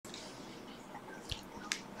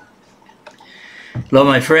Hello,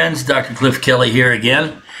 my friends. Dr. Cliff Kelly here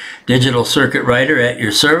again, digital circuit writer at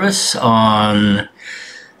your service on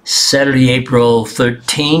Saturday, April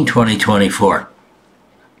 13, 2024.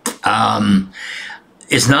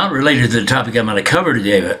 It's not related to the topic I'm going to cover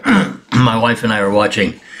today, but my wife and I are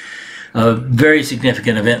watching a very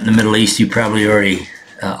significant event in the Middle East. You probably already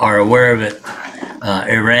are aware of it.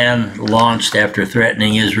 Iran launched after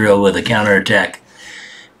threatening Israel with a counterattack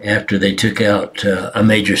after they took out a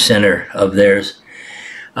major center of theirs.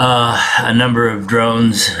 A number of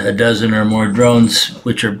drones, a dozen or more drones,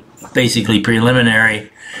 which are basically preliminary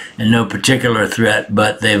and no particular threat,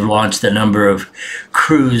 but they've launched a number of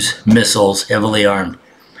cruise missiles, heavily armed,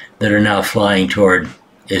 that are now flying toward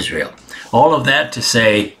Israel. All of that to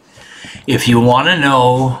say, if you want to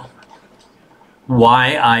know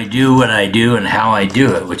why I do what I do and how I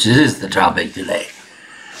do it, which is the topic today,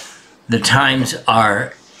 the times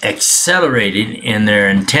are accelerated in their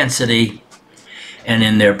intensity and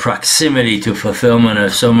in their proximity to fulfillment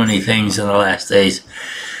of so many things in the last days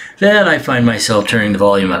that I find myself turning the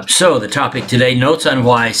volume up. So the topic today, notes on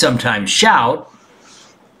why I sometimes shout,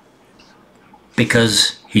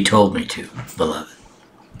 because he told me to, beloved.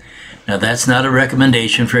 Now that's not a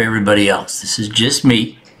recommendation for everybody else. This is just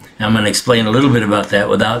me. I'm going to explain a little bit about that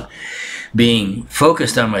without being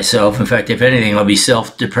focused on myself. In fact, if anything, I'll be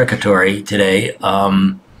self-deprecatory today.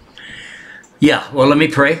 Yeah, well, let me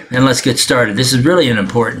pray and let's get started. This is really an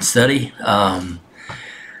important study of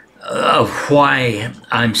why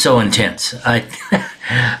I'm so intense. I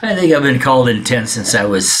think I've been called intense since I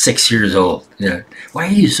was 6 years old. Why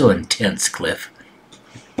are you so intense, Cliff?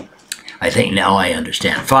 I think now I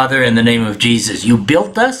understand. Father, in the name of Jesus, you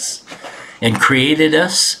built us and created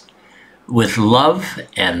us with love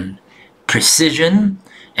and precision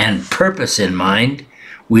and purpose in mind.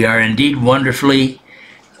 We are indeed wonderfully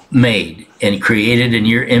made and created in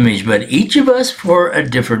your image, but each of us for a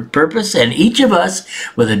different purpose, and each of us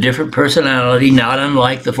with a different personality, not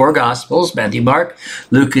unlike the four Gospels, Matthew, Mark,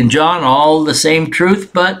 Luke, and John, all the same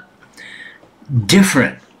truth, but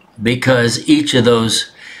different, because each of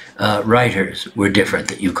those writers were different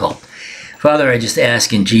that you called. Father, I just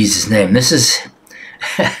ask in Jesus' name, this is,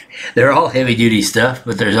 they're all heavy-duty stuff,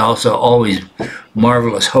 but there's also always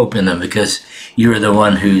marvelous hope in them, because you're the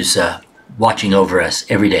one who's watching over us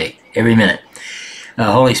every day, every minute.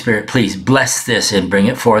 Holy Spirit, please bless this and bring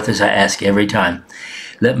it forth as I ask every time.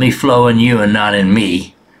 Let me flow in you and not in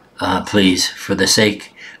me, please, for the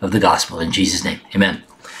sake of the gospel. In Jesus' name, amen.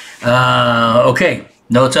 Okay,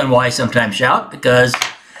 notes on why I sometimes shout, because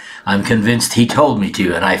I'm convinced he told me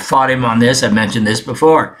to, and I fought him on this. I've mentioned this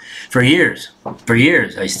before. For years. For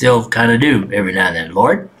years. I still kind of do every now and then.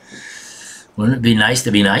 Lord, wouldn't it be nice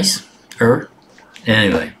to be nice?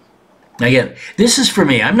 Anyway. Again, this is for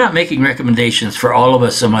me. I'm not making recommendations for all of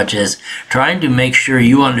us so much as trying to make sure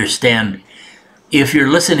you understand, if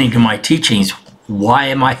you're listening to my teachings, why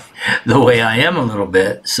am I the way I am a little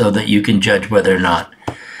bit, so that you can judge whether or not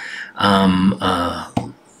I'm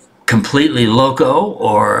completely loco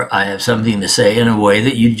or I have something to say in a way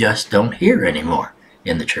that you just don't hear anymore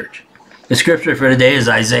in the church. The scripture for today is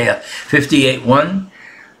Isaiah 58:1,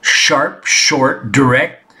 sharp, short,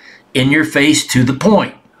 direct, in your face, to the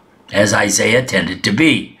point, as Isaiah tended to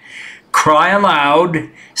be. Cry aloud,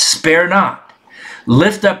 spare not.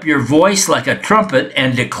 Lift up your voice like a trumpet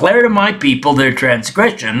and declare to my people their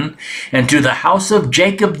transgression and to the house of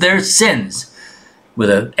Jacob their sins, with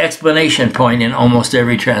an explanation point in almost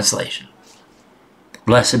every translation.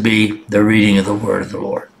 Blessed be the reading of the word of the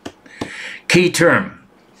Lord. Key term,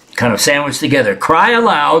 kind of sandwiched together. Cry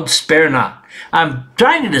aloud, spare not. I'm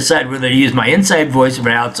trying to decide whether to use my inside voice or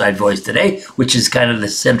my outside voice today, which is kind of the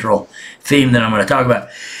central theme that I'm going to talk about.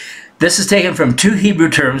 This is taken from two Hebrew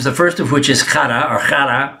terms, the first of which is Qara, or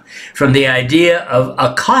Qara, from the idea of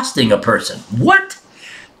accosting a person. What?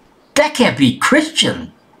 That can't be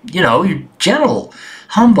Christian. You know, you're gentle,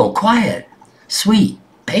 humble, quiet, sweet,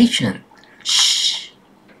 patient. Shh.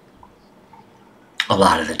 A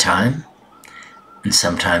lot of the time, and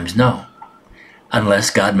sometimes no.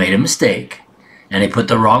 Unless God made a mistake and he put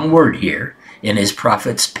the wrong word here in his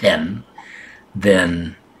prophet's pen,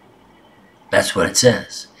 then that's what it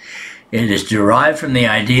says. It is derived from the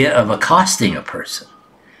idea of accosting a person.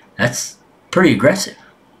 That's pretty aggressive.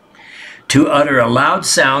 To utter a loud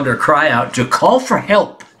sound or cry out, to call for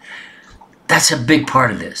help. That's a big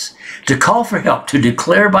part of this. To call for help, to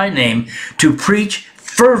declare by name, to preach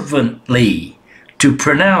fervently, to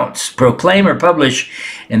pronounce, proclaim, or publish,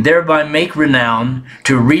 and thereby make renown,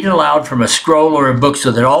 to read aloud from a scroll or a book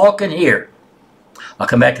so that all can hear. I'll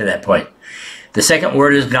come back to that point. The second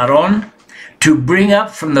word is Garon, To bring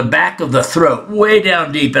up from the back of the throat, way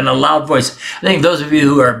down deep in a loud voice. I think those of you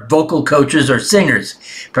who are vocal coaches or singers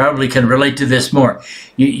probably can relate to this more.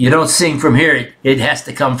 You don't sing from here. It has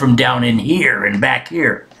to come from down in here and back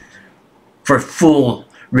here for full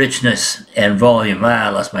richness and volume. I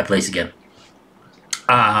lost my place again.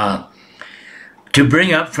 To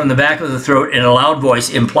bring up from the back of the throat in a loud voice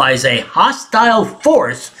implies a hostile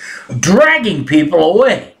force dragging people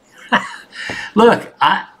away. Look,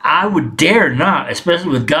 I would dare not, especially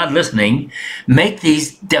with God listening, make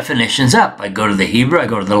these definitions up. I go to the Hebrew, I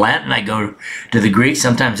go to the Latin, I go to the Greek,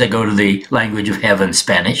 sometimes I go to the language of heaven,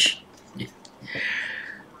 Spanish.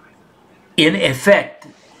 In effect,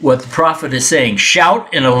 what the prophet is saying,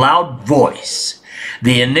 shout in a loud voice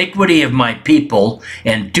the iniquity of my people,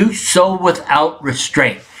 and do so without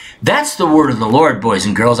restraint. That's the word of the Lord, boys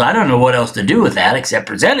and girls. I don't know what else to do with that except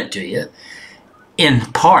present it to you. In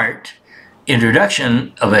part,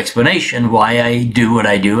 introduction of explanation why I do what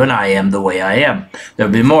I do and I am the way I am.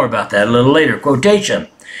 There'll be more about that a little later. Quotation.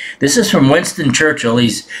 This is from Winston Churchill.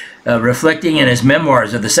 He's reflecting in his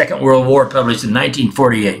memoirs of the Second World War, published in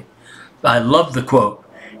 1948. I love the quote,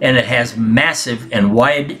 and it has massive and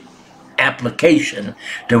wide application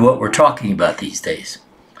to what we're talking about these days.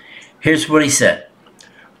 Here's what he said.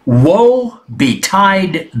 Woe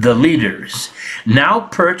betide the leaders, now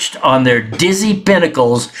perched on their dizzy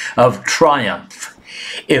pinnacles of triumph,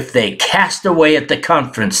 if they cast away at the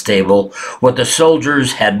conference table what the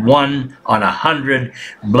soldiers had won on 100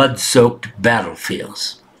 blood-soaked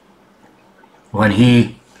battlefields. When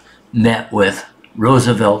he met with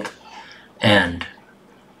Roosevelt and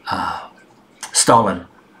Stalin,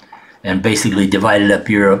 and basically divided up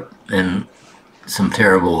Europe in some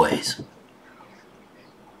terrible ways.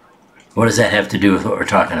 What does that have to do with what we're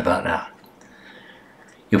talking about now?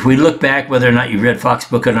 If we look back, whether or not you've read Fox's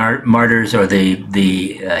Book on Martyrs or the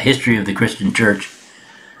history of the Christian church,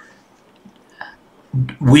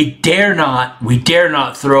 we dare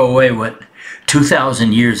not throw away what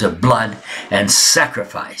 2,000 years of blood and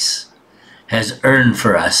sacrifice has earned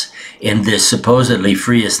for us in this supposedly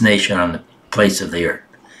freest nation on the face of the earth.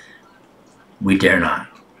 We dare not.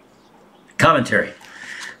 Commentary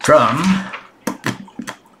from,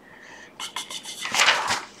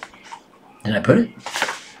 did I put it?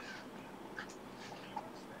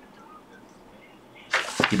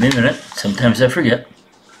 Give me a minute. Sometimes I forget.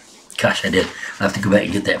 Gosh, I did. I'll have to go back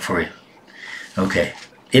and get that for you. Okay.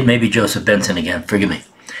 It may be Joseph Benson again. Forgive me.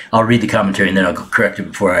 I'll read the commentary and then I'll correct it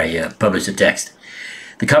before I publish the text.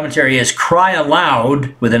 The commentary is cry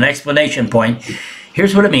aloud with an explanation point.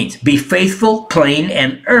 Here's what it means. Be faithful, plain,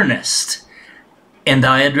 and earnest in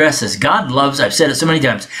thy addresses. God loves, I've said it so many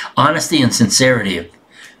times, honesty and sincerity of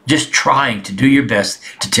just trying to do your best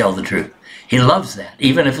to tell the truth. He loves that,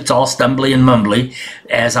 even if it's all stumbly and mumbly,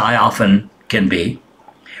 as I often can be.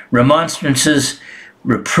 Remonstrances,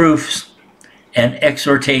 reproofs, and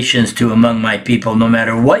exhortations to among my people, no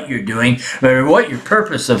matter what you're doing, no matter what your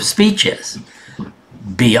purpose of speech is.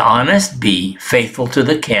 Be honest, be faithful to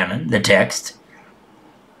the canon, the text,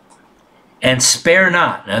 and spare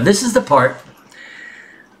not. Now this is the part.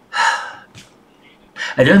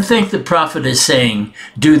 I don't think the prophet is saying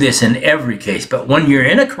do this in every case, but when you're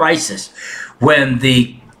in a crisis, when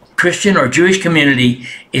the Christian or Jewish community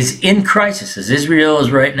is in crisis, as Israel is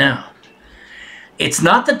right now, it's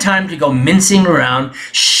not the time to go mincing around.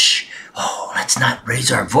 Shh, oh, let's not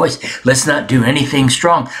raise our voice. Let's not do anything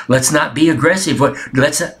strong. Let's not be aggressive.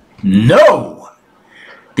 No!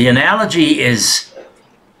 The analogy is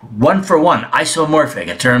one for one,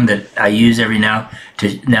 isomorphic, a term that I use every now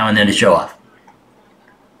and then to show off.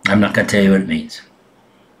 I'm not going to tell you what it means.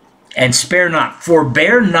 And spare not,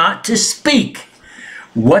 forbear not to speak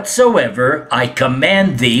whatsoever I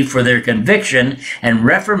command thee for their conviction and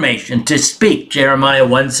reformation to speak. Jeremiah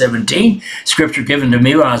 1:17, scripture given to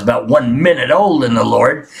me when I was about 1 minute old in the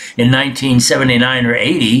Lord in 1979 or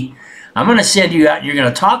 80. I'm going to send you out and you're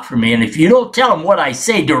going to talk for me. And if you don't tell them what I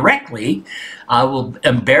say directly, I will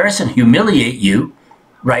embarrass and humiliate you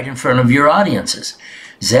right in front of your audiences.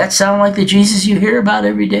 Does that sound like the Jesus you hear about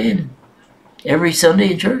every day and every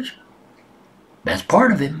Sunday in church? That's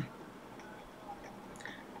part of him.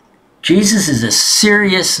 Jesus is a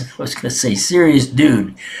serious, I was going to say serious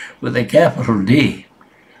dude with a capital D.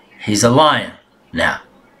 He's a lion. Now,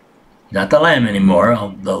 not the lamb anymore,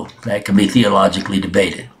 although that can be theologically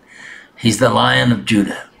debated. He's the Lion of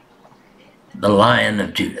Judah. The Lion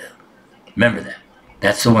of Judah. Remember that.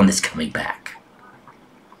 That's the one that's coming back.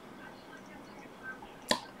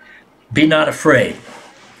 Be not afraid.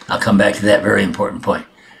 I'll come back to that very important point.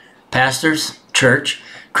 Pastors, church,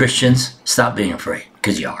 Christians, stop being afraid,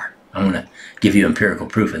 because you are. I'm going to give you empirical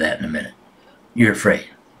proof of that in a minute. you're afraid.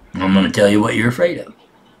 I'm going to tell you what you're afraid of.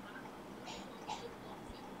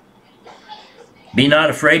 Be not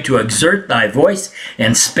afraid to exert thy voice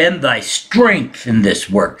and spend thy strength in this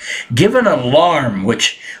work. Give an alarm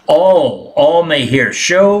which all may hear.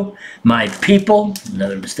 Show my people,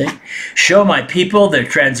 another mistake, show my people their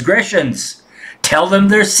transgressions. Tell them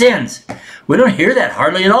their sins. We don't hear that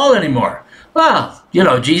hardly at all anymore. Well, you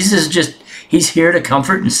know, Jesus just, he's here to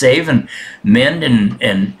comfort and save and mend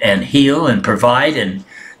and heal and provide, and,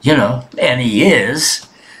 you know, and he is.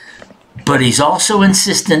 But he's also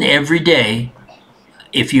insistent every day,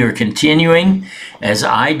 if you're continuing, as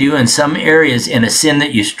I do in some areas, in a sin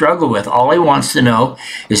that you struggle with, all he wants to know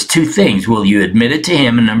is two things. Will you admit it to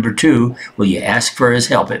him? And number two, will you ask for his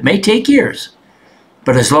help? It may take years,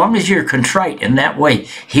 but as long as you're contrite in that way,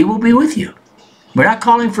 he will be with you. We're not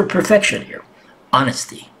calling for perfection here.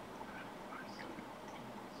 Honesty.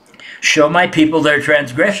 Show my people their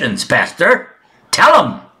transgressions, Pastor. Tell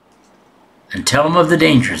them. And tell them of the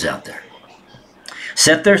dangers out there.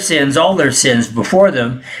 Set their sins, all their sins, before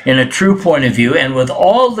them in a true point of view, and with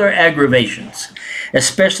all their aggravations,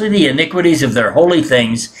 especially the iniquities of their holy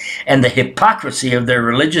things and the hypocrisy of their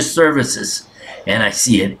religious services. And I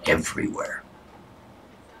see it everywhere,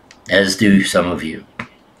 as do some of you.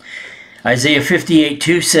 Isaiah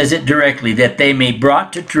 58:2 says it directly, that they may be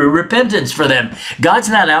brought to true repentance for them. God's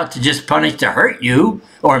not out to just punish, to hurt you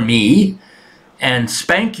or me and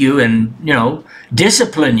spank you and, you know,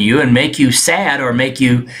 discipline you and make you sad or make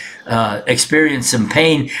you experience some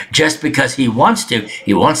pain just because he wants to.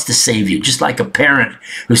 He wants to save you, just like a parent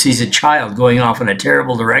who sees a child going off in a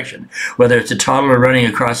terrible direction, whether it's a toddler running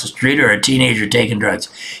across the street or a teenager taking drugs.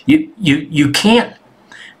 You can't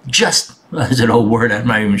just, there's an old word, I'm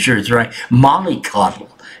not even sure it's right, mollycoddle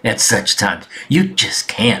at such times. You just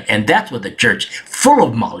can't. And that's what the church, full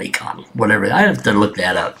of mollycoddle, whatever. I have to look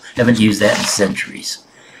that up. Haven't used that in centuries.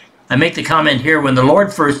 I make the comment here, when the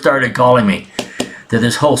Lord first started calling me to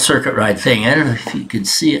this whole circuit ride thing, I don't know if you can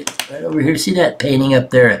see it right over here. See that painting up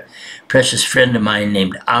there? A precious friend of mine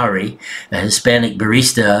named Ari, a Hispanic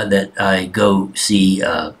barista that I go see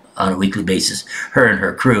on a weekly basis, her and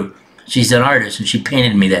her crew. She's an artist, and she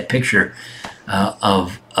painted me that picture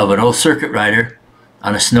of an old circuit rider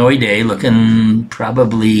on a snowy day, looking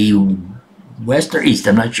probably west or east,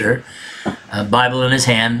 I'm not sure, a Bible in his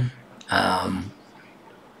hand,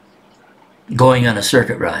 going on a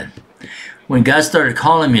circuit ride. When God started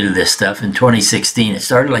calling me to this stuff in 2016, it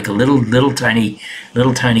started like a little tiny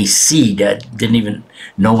seed. I didn't even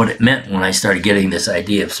know what it meant when I started getting this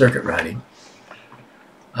idea of circuit riding.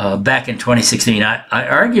 Back in 2016, I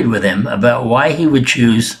argued with him about why he would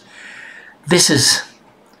choose.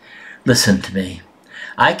 Listen to me.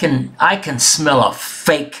 I can smell a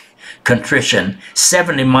fake contrition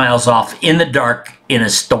 70 miles off in the dark in a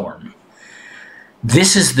storm.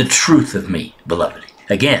 This is the truth of me, beloved.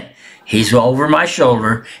 Again, he's over my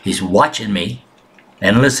shoulder. He's watching me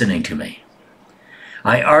and listening to me.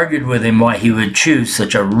 I argued with him why he would choose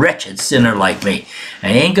such a wretched sinner like me. I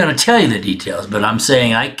ain't going to tell you the details, but I'm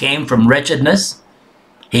saying I came from wretchedness.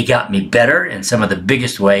 He got me better in some of the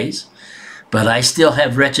biggest ways, but I still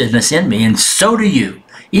have wretchedness in me, and so do you.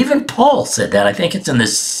 Even Paul said that. I think it's in the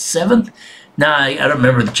 7th. No, I don't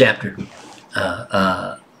remember the chapter.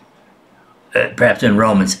 Perhaps in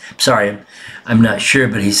Romans. Sorry, I'm not sure,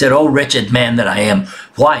 but he said, "Oh, wretched man that I am,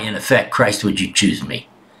 why in effect, Christ, would you choose me?"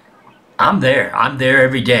 I'm there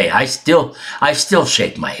every day. I still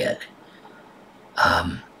shake my head.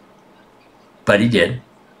 But he did.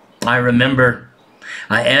 I remember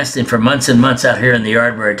I asked him for months and months out here in the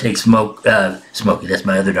yard where I take Smokey, that's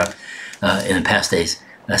my other dog, in the past days.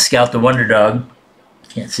 Scout the Wonder Dog,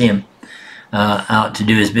 can't see him, out to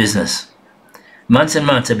do his business. Months and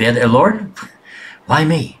months I'd be out there, "Lord, why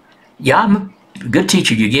me? Yeah, I'm a good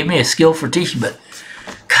teacher. You gave me a skill for teaching, but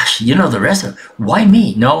gosh, you know the rest of it. Why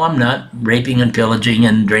me? No, I'm not raping and pillaging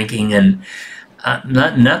and drinking and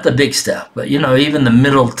not the big stuff, but you know, even the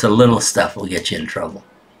middle to little stuff will get you in trouble."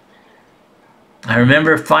 I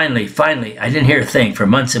remember finally, I didn't hear a thing for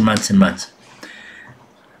months and months and months.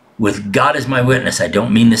 With God as my witness, I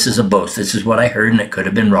don't mean this as a boast. This is what I heard, and it could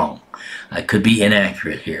have been wrong. I could be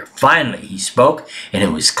inaccurate here. Finally, he spoke, and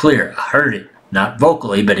it was clear. I heard it, not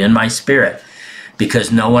vocally, but in my spirit,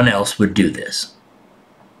 because no one else would do this.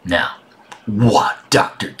 Now, what,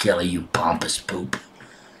 Dr. Kelly, you pompous poop?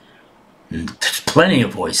 And there's plenty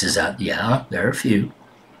of voices out. Yeah, there are a few.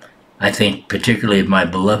 I think particularly of my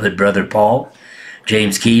beloved brother Paul,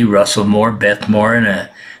 James Key, Russell Moore, Beth Moore, and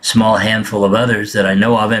a small handful of others that I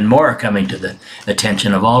know of, and more are coming to the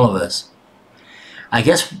attention of all of us. I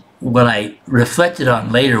guess what I reflected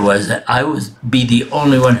on later was that I would be the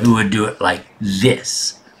only one who would do it like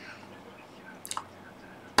this.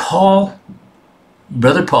 Paul,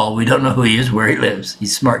 Brother Paul, we don't know who he is, where he lives.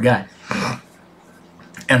 He's a smart guy.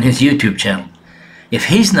 On his YouTube channel. If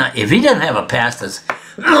he doesn't have a past as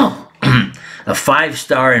a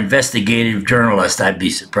 5-star investigative journalist, I'd be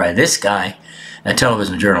surprised. This guy, a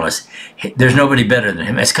television journalist, there's nobody better than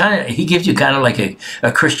him. It's he gives you kind of like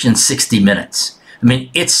a Christian 60 Minutes. I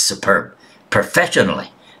mean, it's superb,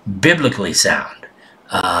 professionally, biblically sound.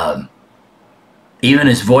 Even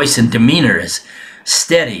his voice and demeanor is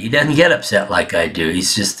steady. He doesn't get upset like I do.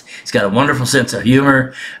 He's got a wonderful sense of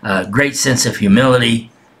humor, great sense of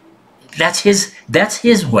humility. That's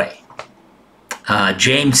his way.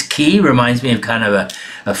 James Key reminds me of kind of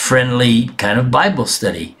a friendly kind of Bible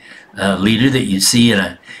study leader that you see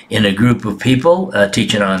in a group of people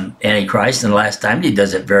teaching on Antichrist. And last time he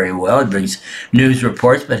does it very well. He brings news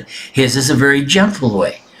reports, but his is a very gentle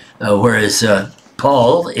way, whereas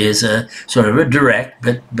Paul is a sort of a direct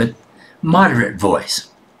but moderate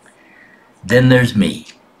voice. Then there's me.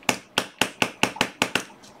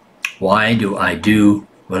 Why do I do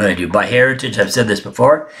what I do? By heritage, I've said this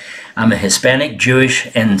before, I'm a Hispanic, Jewish,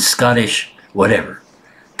 and Scottish, whatever,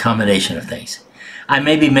 combination of things. I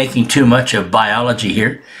may be making too much of biology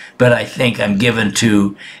here, but I think I'm given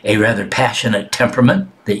to a rather passionate temperament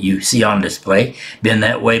that you see on display. Been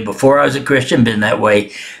that way before I was a Christian, been that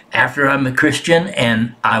way after I'm a Christian,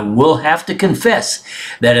 and I will have to confess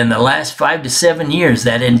that in the last 5 to 7 years,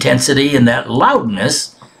 that intensity and that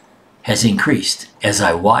loudness has increased as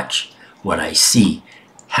I watch what I see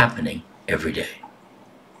happening every day,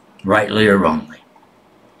 rightly or wrongly.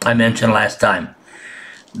 I mentioned last time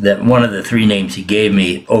that one of the 3 names he gave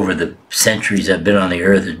me over the centuries I've been on the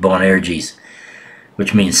earth is Boanerges,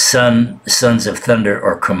 which means sons of thunder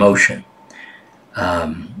or commotion.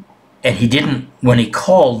 And he didn't, when he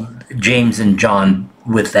called James and John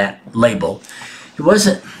with that label, it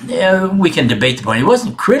wasn't, we can debate the point, he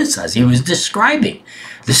wasn't criticizing, he was describing.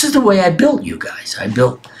 This is the way I built you guys. I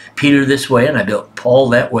built Peter this way, and I built Paul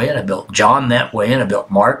that way, and I built John that way, and I built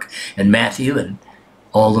Mark and Matthew and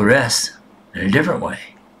all the rest in a different way.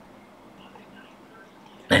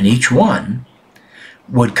 And each one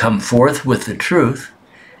would come forth with the truth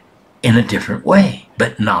in a different way,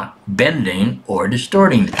 but not bending or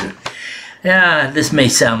distorting the truth. Yeah, this may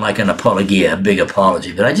sound like an apologia, a big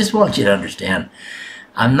apology, but I just want you to understand,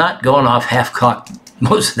 I'm not going off half-cocked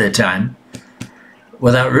most of the time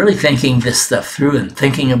without really thinking this stuff through and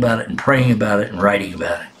thinking about it and praying about it and writing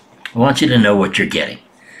about it. I want you to know what you're getting.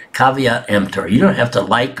 Caveat emptor. You don't have to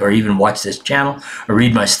like or even watch this channel or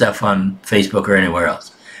read my stuff on Facebook or anywhere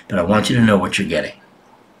else, but I want you to know what you're getting.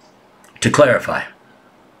 To clarify,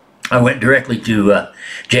 I went directly to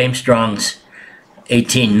James Strong's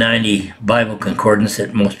 1890 Bible Concordance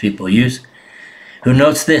that most people use, who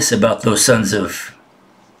notes this about those sons of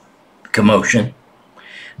commotion.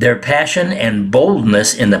 Their passion and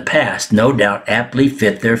boldness in the past no doubt aptly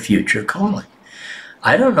fit their future calling.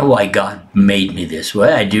 I don't know why God made me this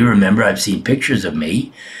way. I do remember I've seen pictures of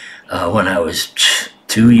me when I was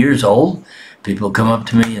 2 years old. People come up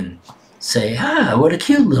to me and say, "Ah, what a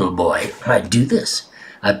cute little boy." I do this.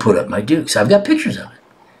 I put up my dukes. I've got pictures of it.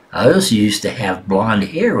 I also used to have blonde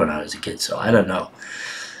hair when I was a kid, so I don't know.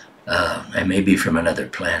 I may be from another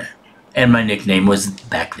planet. And my nickname was,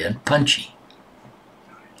 back then, Punchy.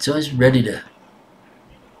 So I was ready to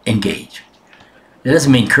engage. It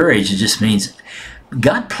doesn't mean courage, it just means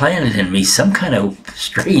God planted in me some kind of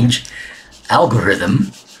strange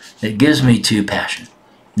algorithm that gives me to passion.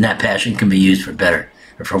 And that passion can be used for better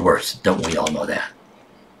or for worse. Don't we all know that?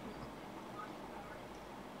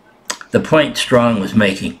 The point Strong was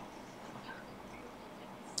making,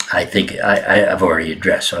 I think I've already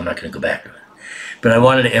addressed, so I'm not going to go back to it. But I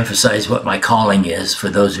wanted to emphasize what my calling is for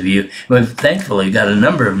those of you. We've thankfully got a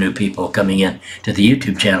number of new people coming in to the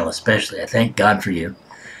YouTube channel especially. I thank God for you.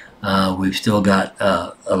 We've still got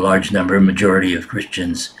a large number, a majority of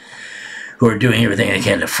Christians who are doing everything they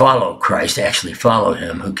can to follow Christ, actually follow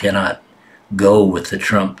him, who cannot go with the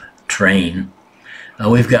Trump train.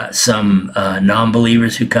 We've got some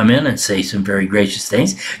non-believers who come in and say some very gracious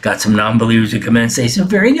things. Got some non-believers who come in and say some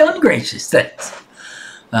very ungracious things.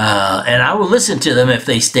 And I will listen to them if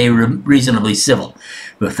they stay reasonably civil.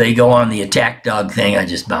 But if they go on the attack dog thing, I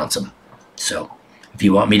just bounce them. So if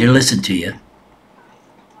you want me to listen to you,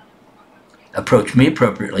 approach me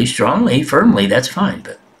appropriately, strongly, firmly, that's fine.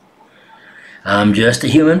 But I'm just a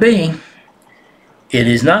human being. It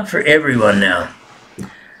is not for everyone now,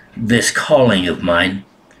 this calling of mine,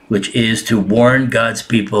 which is to warn God's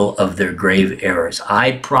people of their grave errors.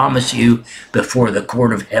 I promise you before the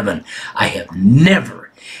court of heaven, I have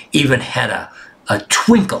never even had a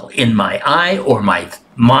twinkle in my eye or my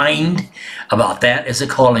mind about that as a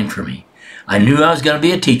calling for me. I knew I was going to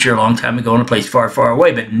be a teacher a long time ago in a place far, far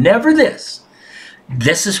away, but never this.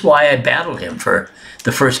 This is why I battled him for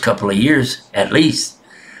the first couple of years, at least,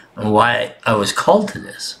 and why I was called to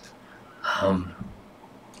this.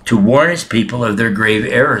 To warn his people of their grave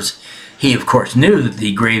errors. He, of course, knew that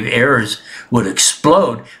the grave errors would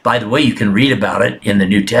explode. By the way, you can read about it in the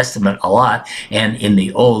New Testament a lot, and in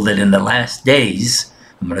the Old, that in the last days,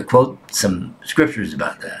 I'm going to quote some scriptures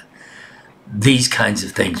about that, these kinds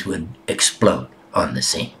of things would explode on the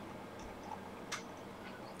scene.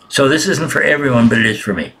 So this isn't for everyone, but it is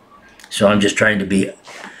for me. So I'm just trying to be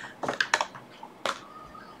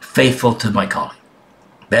faithful to my calling,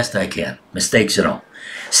 best I can, mistakes and all.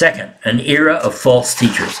 Second, an era of false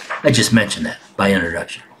teachers. I just mentioned that by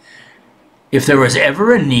introduction. If there was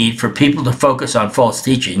ever a need for people to focus on false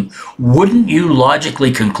teaching, wouldn't you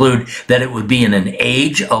logically conclude that it would be in an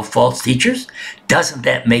age of false teachers? Doesn't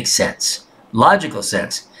that make sense? Logical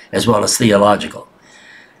sense, as well as theological.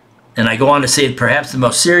 And I go on to say that perhaps the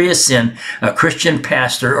most serious sin a Christian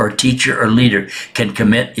pastor or teacher or leader can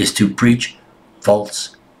commit is to preach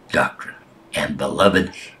false doctrine. And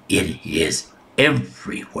beloved, it is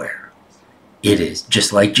everywhere. It is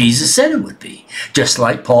just like Jesus said it would be. Just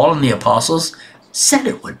like Paul and the apostles said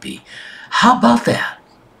it would be. How about that?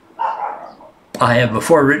 I have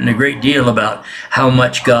before written a great deal about how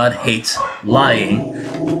much God hates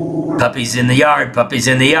lying. Puppies in the yard, puppies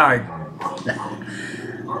in the yard.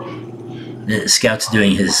 The Scout's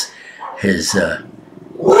doing his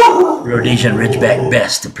Rhodesian Ridgeback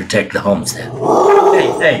best to protect the homestead.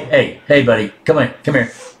 Hey, buddy, come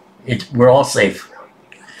here. We're all safe.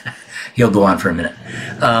 He'll go on for a minute.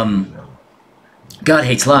 God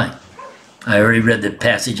hates lying. I already read the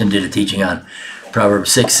passage and did a teaching on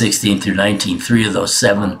Proverbs 6:16 through 19. 3 of those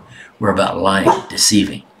 7 were about lying,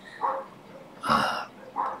 deceiving.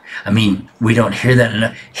 I mean, we don't hear that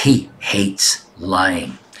enough. He hates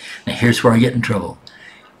lying. Now here's where I get in trouble.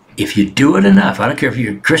 If you do it enough, I don't care if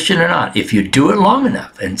you're a Christian or not, if you do it long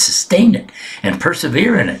enough and sustain it and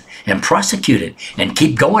persevere in it and prosecute it and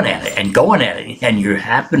keep going at it and you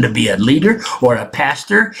happen to be a leader or a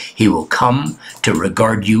pastor, he will come to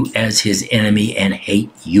regard you as his enemy and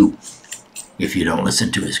hate you if you don't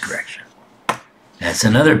listen to his correction. That's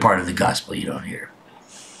another part of the gospel you don't hear.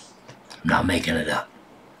 I'm not making it up.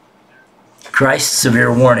 Christ's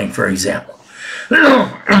severe warning, for example,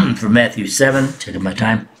 from Matthew 7, taking my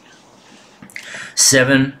time,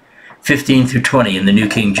 7:15 through 20 in the New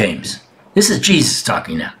King James. This is Jesus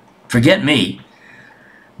talking now. Forget me.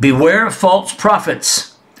 Beware of false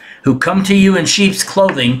prophets who come to you in sheep's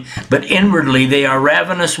clothing, but inwardly they are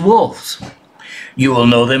ravenous wolves. You will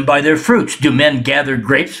know them by their fruits. Do men gather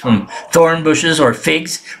grapes from thorn bushes or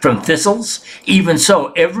figs from thistles? Even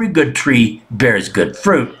so, every good tree bears good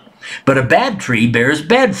fruit, but a bad tree bears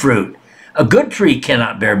bad fruit. A good tree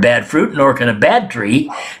cannot bear bad fruit, nor can a bad tree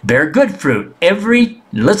bear good fruit.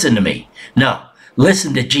 Listen to me. No,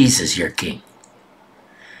 listen to Jesus, your King.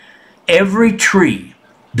 Every tree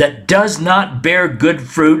that does not bear good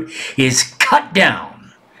fruit is cut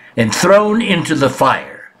down and thrown into the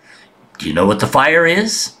fire. Do you know what the fire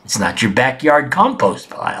is? It's not your backyard compost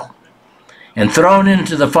pile. And thrown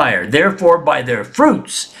into the fire. Therefore, by their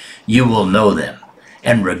fruits you will know them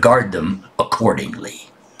and regard them accordingly,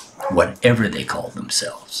 whatever they call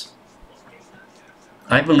themselves.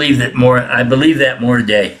 I believe that more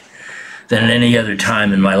today than at any other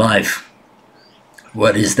time in my life.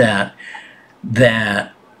 What is that?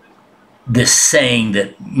 That this saying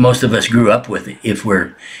that most of us grew up with, if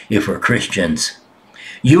we're Christians.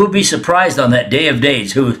 You will be surprised on that day of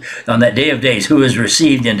days who is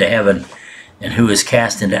received into heaven and who is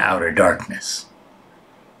cast into outer darkness.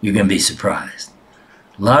 You're going to be surprised.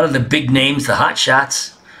 A lot of the big names, the hot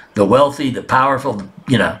shots, the wealthy, the powerful,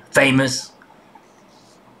 famous.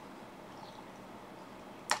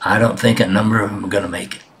 I don't think a number of them are going to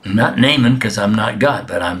make it. I'm not naming because I'm not God,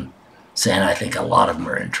 but I'm saying I think a lot of them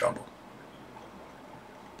are in trouble.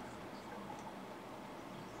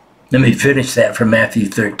 Let me finish that from Matthew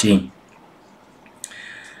 13.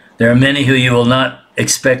 There are many who you will not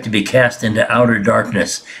expect to be cast into outer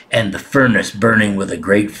darkness and the furnace burning with a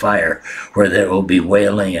great fire, where there will be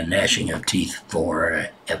wailing and gnashing of teeth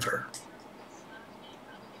forever.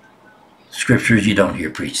 Scriptures you don't hear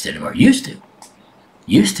preached anymore. Used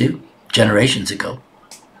to, generations ago.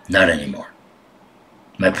 Not anymore.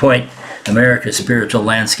 My point, America's spiritual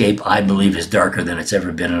landscape, I believe, is darker than it's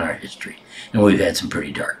ever been in our history. And we've had some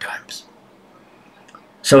pretty dark times.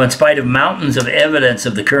 So in spite of mountains of evidence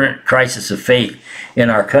of the current crisis of faith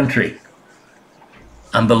in our country,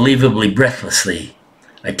 unbelievably breathlessly,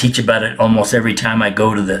 I teach about it almost every time I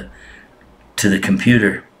go to the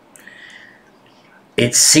computer.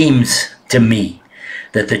 It seems to me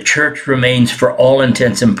that the church remains, for all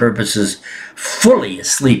intents and purposes, fully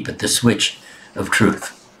asleep at the switch of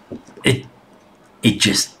truth. It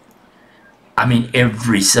just, I mean,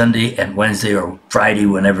 every Sunday and Wednesday or Friday,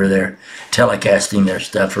 whenever they're telecasting their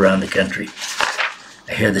stuff around the country,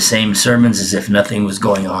 I hear the same sermons as if nothing was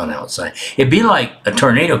going on outside. It'd be like a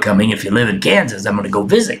tornado coming if you live in Kansas. I'm going to go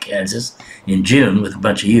visit Kansas in June with a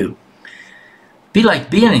bunch of you. It'd be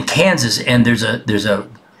like being in Kansas and there's a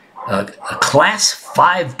class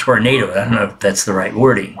 5 tornado. I don't know if that's the right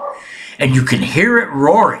wording. And you can hear it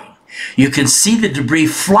roaring. You can see the debris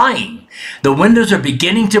flying. The windows are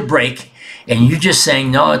beginning to break, and you're just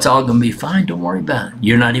saying, no, it's all going to be fine. Don't worry about it.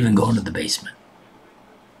 You're not even going to the basement.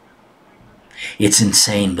 It's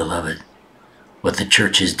insane, beloved, what the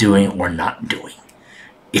church is doing or not doing.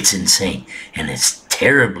 It's insane, and it's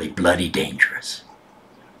terribly bloody dangerous.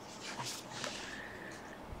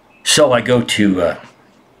 So I go to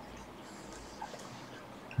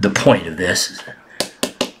the point of this.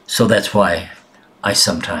 So that's why I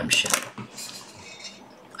sometimes shout.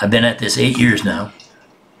 I've been at this 8 years now.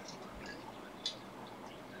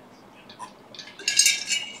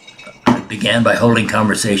 I began by holding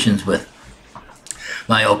conversations with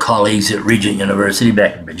my old colleagues at Regent University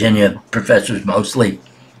back in Virginia, professors mostly,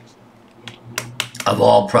 of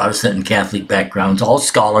all Protestant and Catholic backgrounds, all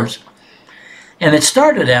scholars. And it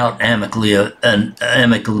started out amicably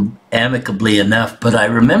enough, but I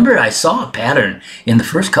remember I saw a pattern in the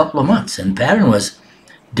first couple of months, and the pattern was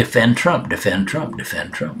defend Trump, defend Trump,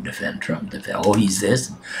 defend Trump, defend Trump, defend, oh, he's this.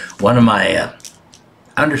 One of my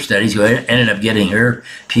understudies, who ended up getting her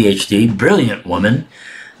PhD, brilliant woman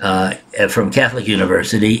from Catholic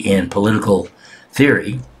University in political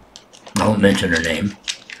theory, I won't mention her name,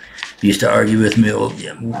 used to argue with me.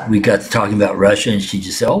 We got to talking about Russia, and she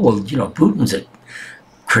just said, oh, well, you know, Putin's a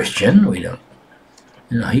Christian. We don't,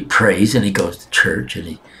 you know, he prays and he goes to church and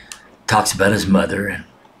he talks about his mother.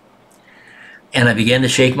 And I began to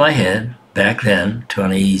shake my head back then,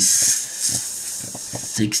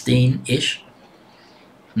 2016-ish.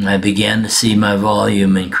 And I began to see my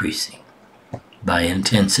volume increasing. My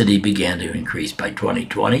intensity began to increase. By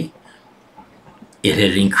 2020, it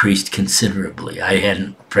had increased considerably. I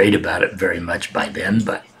hadn't prayed about it very much by then,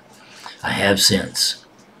 but I have since.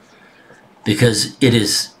 Because it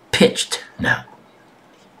is pitched now,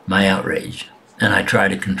 my outrage. And I try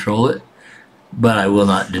to control it, but I will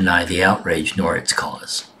not deny the outrage nor its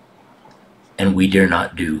cause. And we dare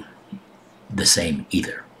not do the same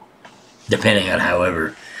either, depending on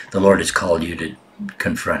however the Lord has called you to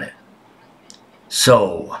confront it.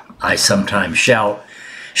 So I sometimes shout.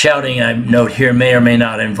 Shouting, I note here, may or may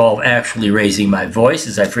not involve actually raising my voice,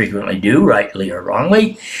 as I frequently do, rightly or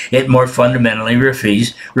wrongly. It more fundamentally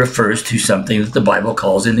refers to something that the Bible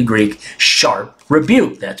calls in the Greek sharp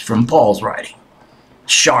rebuke. That's from Paul's writing.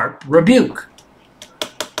 Sharp rebuke.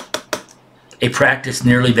 A practice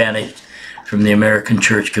nearly vanished from the American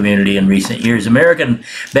church community in recent years. American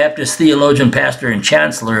Baptist theologian, pastor, and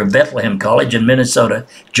chancellor of Bethlehem College in Minnesota,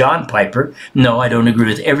 John Piper, no, I don't agree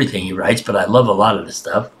with everything he writes, but I love a lot of the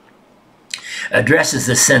stuff, addresses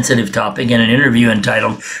this sensitive topic in an interview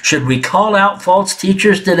entitled, Should We Call Out False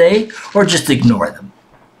Teachers Today or Just Ignore Them?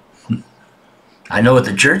 I know what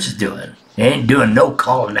the church is doing. They ain't doing no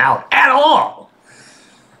calling out at all.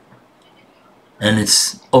 And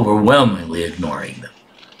it's overwhelmingly ignoring them.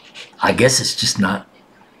 I guess it's just not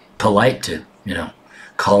polite to, you know,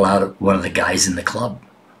 call out one of the guys in the club.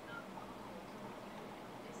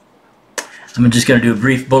 I'm just going to do a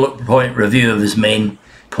brief bullet point review of his main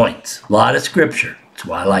points. A lot of scripture. That's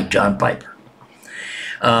why I like John Piper.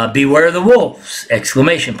 Beware the wolves!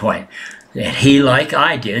 Exclamation point. And he, like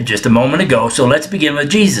I did just a moment ago, so let's begin with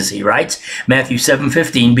Jesus. He writes, Matthew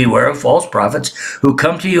 7:15, beware of false prophets who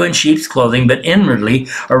come to you in sheep's clothing, but inwardly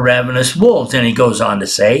are ravenous wolves. And he goes on to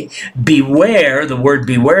say, beware, the word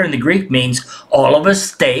beware in the Greek means all of us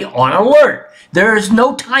stay on alert. There is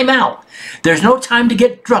no time out. There's no time to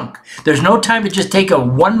get drunk. There's no time to just take a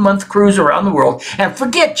 1-month cruise around the world and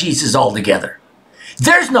forget Jesus altogether.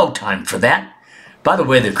 There's no time for that. By the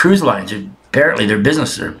way, the cruise lines, apparently their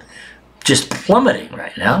business are just plummeting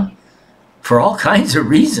right now for all kinds of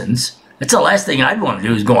reasons. That's the last thing I'd want to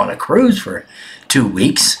do is go on a cruise for 2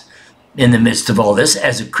 weeks in the midst of all this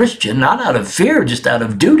as a Christian, not out of fear, just out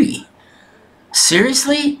of duty.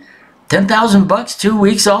 Seriously? 10,000 bucks, 2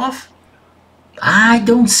 weeks off? I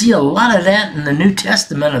don't see a lot of that in the New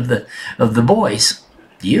Testament of the boys.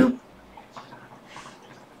 Do you?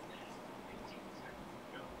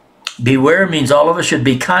 Beware means all of us should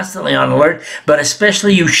be constantly on alert, but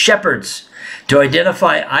especially you shepherds, to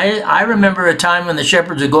identify. I remember a time when the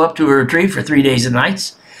shepherds would go up to a retreat for 3 days and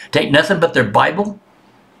nights, take nothing but their Bible,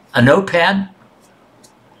 a notepad,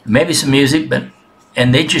 maybe some music,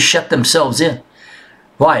 and they just shut themselves in.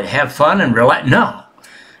 Why? To have fun and relax? No.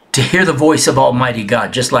 To hear the voice of Almighty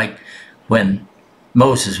God, just like when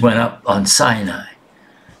Moses went up on Sinai.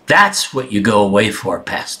 That's what you go away for,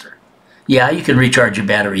 Pastor. Yeah, you can recharge your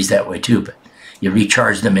batteries that way too, but you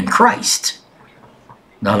recharge them in Christ,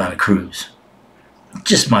 not on a cruise.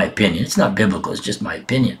 Just my opinion. It's not biblical, it's just my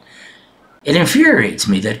opinion. It infuriates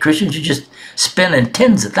me that Christians are just spending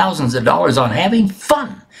tens of thousands of dollars on having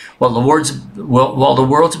fun while the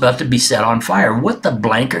world's about to be set on fire. What the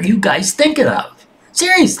blank are you guys thinking of?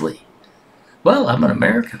 Seriously. Well, I'm in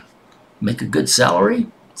America. Make a good salary.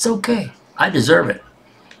 It's okay. I deserve it.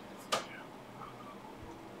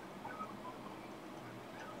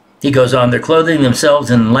 He goes on, they're clothing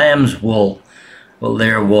themselves in lamb's wool. Well,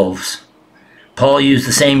 they're wolves. Paul used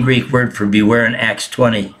the same Greek word for beware in Acts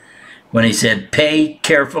 20 when he said, pay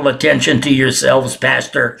careful attention to yourselves,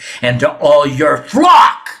 pastor, and to all your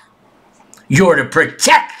flock. You're to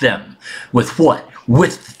protect them with what?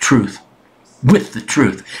 With the truth. With the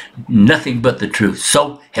truth. Nothing but the truth.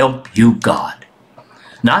 So help you God.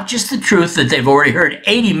 Not just the truth that they've already heard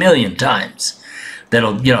 80 million times.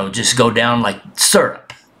 That'll, just go down like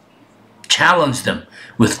syrup. Challenge them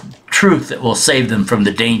with truth that will save them from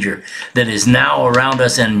the danger that is now around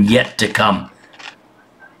us and yet to come.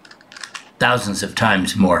 Thousands of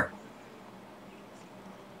times more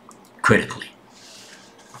critically.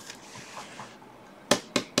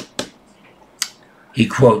 He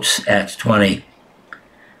quotes Acts 20.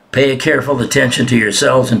 Pay a careful attention to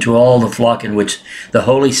yourselves and to all the flock in which the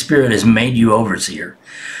Holy Spirit has made you overseer.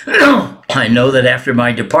 I know that after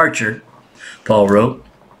my departure, Paul wrote,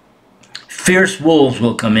 fierce wolves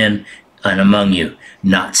will come in and among you,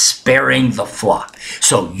 not sparing the flock.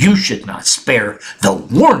 So you should not spare the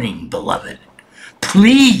warning, beloved.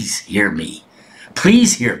 Please hear me.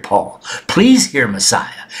 Please hear Paul. Please hear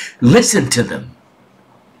Messiah. Listen to them.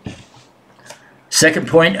 Second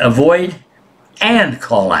point, avoid and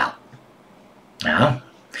call out. Now,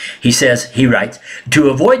 he writes, to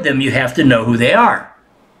avoid them, you have to know who they are.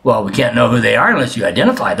 Well, we can't know who they are unless you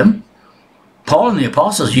identify them. Paul and the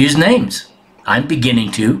apostles use names. I'm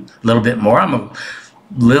beginning to, a little bit more. I'm a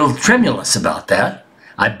little tremulous about that.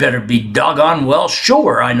 I better be doggone well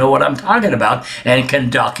sure I know what I'm talking about and can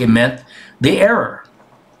document the error.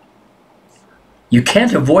 You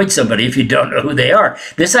can't avoid somebody if you don't know who they are.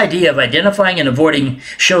 This idea of identifying and avoiding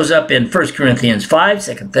shows up in 1 Corinthians 5,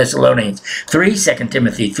 2 Thessalonians 3, 2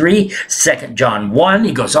 Timothy 3, 2 John 1.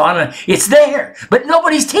 He goes on, and it's there, but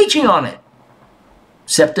nobody's teaching on it,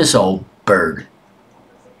 except this old bird.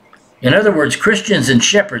 In other words, Christians and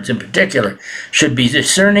shepherds in particular should be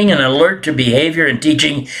discerning and alert to behavior and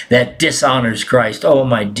teaching that dishonors Christ. Oh,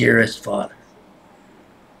 my dearest Father.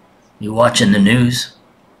 You watching the news?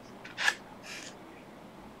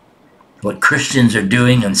 What Christians are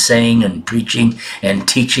doing and saying and preaching and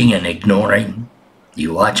teaching and ignoring?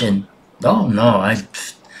 You watching? Oh, no, I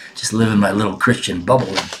just live in my little Christian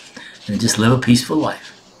bubble and just live a peaceful life.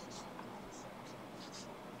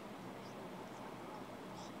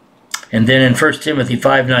 And then in 1 Timothy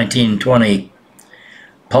 5, 19, 20,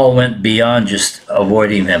 Paul went beyond just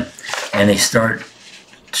avoiding them. And they started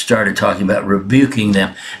talking about rebuking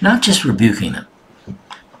them. Not just rebuking them.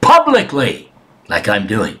 Publicly, like I'm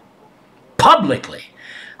doing. Publicly.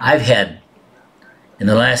 I've had, in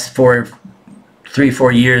the last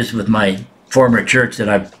 3-4 years with my former church that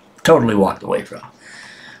I've totally walked away from.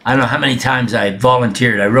 I don't know how many times I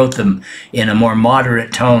volunteered. I wrote them in a more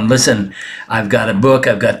moderate tone. Listen, I've got a book.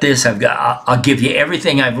 I've got this. I'll give you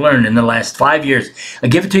everything I've learned in the last 5 years. I'll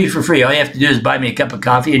give it to you for free. All you have to do is buy me a cup of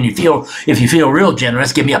coffee, and if you feel real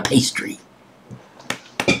generous, give me a pastry.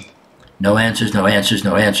 No answers, no answers,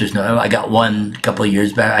 no answers. No, I got one a couple of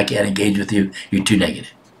years back. I can't engage with you. You're too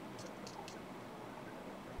negative.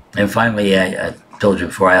 And finally, I told you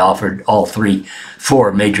before, I offered all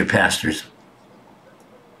 4 major pastors.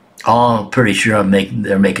 All pretty sure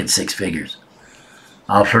they're making 6 figures.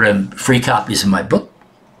 I offered them free copies of my book.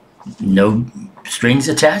 No strings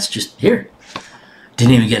attached, just here.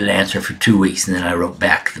 Didn't even get an answer for 2 weeks, and then I wrote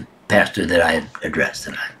back the pastor that I had addressed,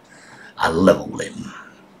 and I leveled him.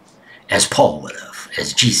 As Paul would have,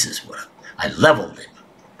 as Jesus would have. I leveled him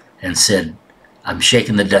and said, I'm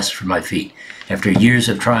shaking the dust from my feet. After years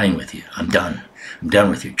of trying with you, I'm done. I'm done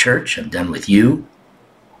with your church. I'm done with you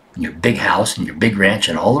and your big house and your big ranch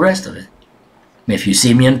and all the rest of it. And if you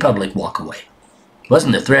see me in public, walk away. It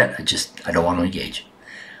wasn't a threat. I don't want to engage.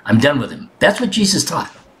 I'm done with him. That's what Jesus taught.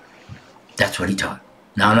 That's what he taught.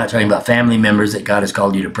 Now, I'm not talking about family members that God has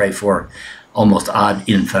called you to pray for almost ad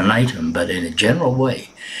infinitum, but in a general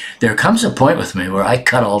way. There comes a point with me where I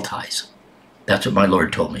cut all ties. That's what my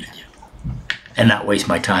Lord told me to do. And not waste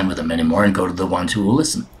my time with them anymore and go to the ones who will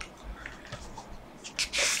listen.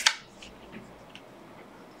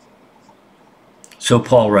 So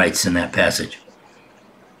Paul writes in that passage,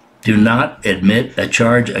 do not admit a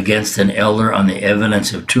charge against an elder on the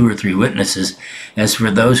evidence of 2 or 3 witnesses. As for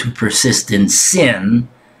those who persist in sin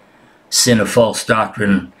of false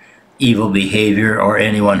doctrine, evil behavior, or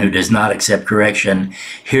anyone who does not accept correction,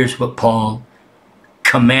 here's what Paul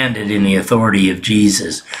commanded in the authority of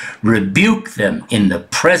Jesus. Rebuke them in the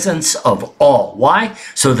presence of all. Why?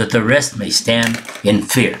 So that the rest may stand in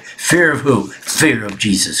fear. Fear of who? Fear of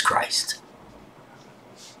Jesus Christ.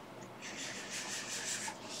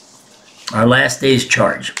 Our last day's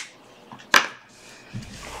charge.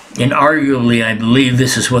 And arguably, I believe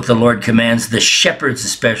this is what the Lord commands the shepherds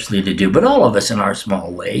especially to do, but all of us in our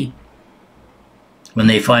small way. When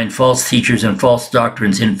they find false teachers and false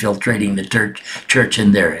doctrines infiltrating the church,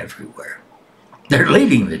 and they're everywhere. They're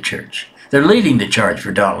leading the church. They're leading the charge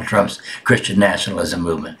for Donald Trump's Christian nationalism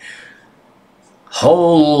movement.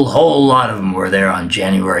 Whole lot of them were there on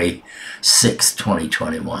January 6,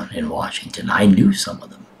 2021 in Washington. I knew some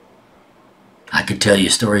of them. I could tell you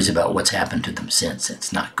stories about what's happened to them since.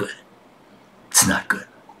 It's not good. It's not good.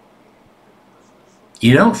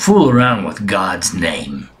 You don't fool around with God's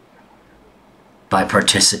name by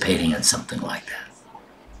participating in something like that.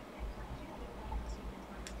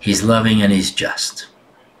 He's loving and he's just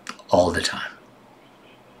all the time.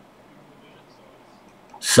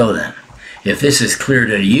 So then, if this is clear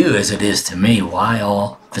to you as it is to me, why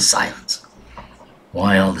all the silence?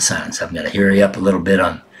 Why all the silence? I'm going to hurry up a little bit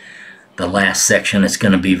on the last section. It's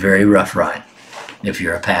going to be a very rough ride if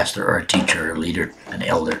you're a pastor or a teacher or a leader, an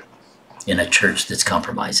elder in a church that's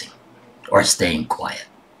compromising or staying quiet.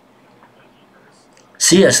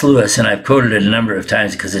 C.S. Lewis, and I've quoted it a number of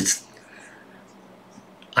times because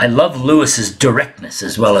I love Lewis's directness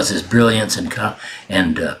as well as his brilliance and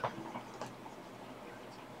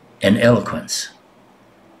eloquence.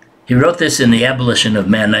 He wrote this in The Abolition of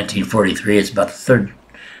Man, 1943. It's about the 3rd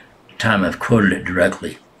time I've quoted it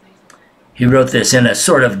directly. He wrote this in a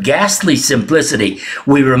sort of ghastly simplicity.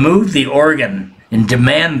 We remove the organ and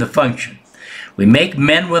demand the function. We make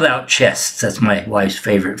men without chests. That's my wife's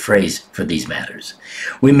favorite phrase for these matters.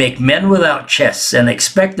 We make men without chests and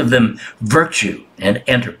expect of them virtue and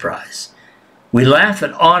enterprise. We laugh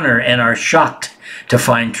at honor and are shocked to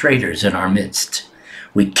find traitors in our midst.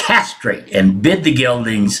 We castrate and bid the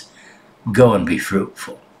geldings go and be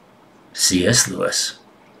fruitful. C.S. Lewis.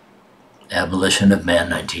 Abolition of Man,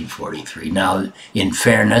 1943. Now, in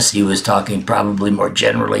fairness, he was talking probably more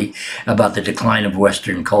generally about the decline of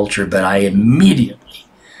Western culture, but I immediately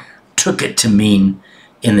took it to mean,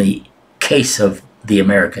 in the case of the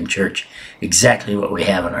American church, exactly what we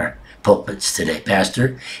have in our pulpits today.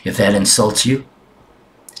 Pastor, if that insults you,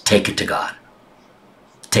 take it to God.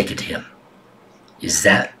 Take it to him. Is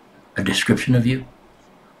that a description of you?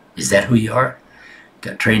 Is that who you are?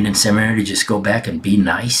 Got trained in seminary to just go back and be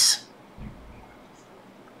nice?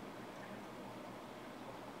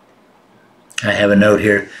 I have a note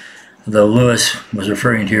here. Though Lewis was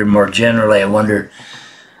referring to here more generally, I wonder,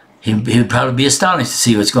 he would probably be astonished to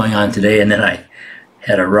see what's going on today. And then I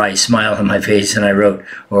had a wry smile on my face and I wrote,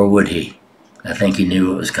 or would he? I think he knew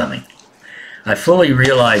what was coming. I fully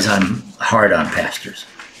realize I'm hard on pastors.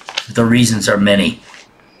 The reasons are many.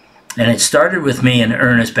 And it started with me in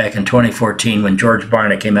earnest back in 2014 when George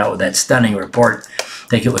Barna came out with that stunning report. I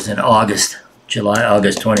think it was in August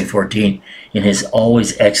 2014, in his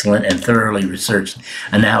always excellent and thoroughly researched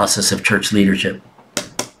analysis of church leadership.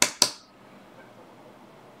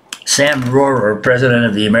 Sam Rohrer, president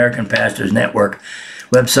of the American Pastors Network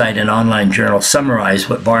website and online journal, summarized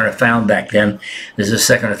what Barna found back then. This is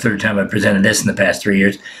the 2nd or 3rd time I've presented this in the past 3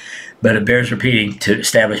 years, but it bears repeating to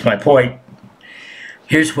establish my point.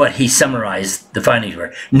 Here's what he summarized the findings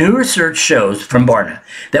were. New research shows from Barna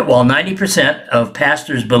that while 90% of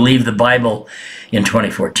pastors believe the Bible in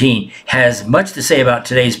 2014 has much to say about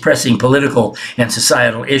today's pressing political and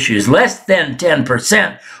societal issues, less than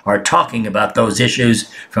 10% are talking about those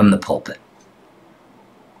issues from the pulpit.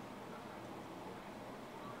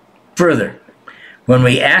 Further, When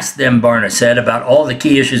we asked them, Barna said, about all the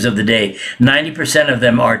key issues of the day, 90% of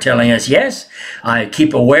them are telling us, yes, I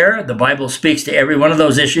keep aware. The Bible speaks to every one of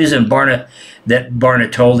those issues, and Barna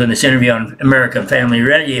told in this interview on American Family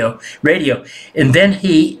Radio. And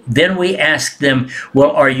then we asked them,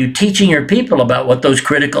 well, are you teaching your people about what those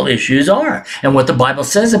critical issues are and what the Bible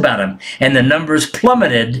says about them? And the numbers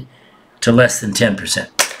plummeted to less than 10%.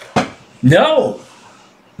 No.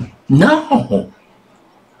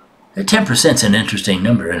 10% is an interesting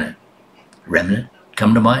number, isn't it? Remnant,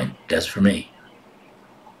 come to mind, does for me.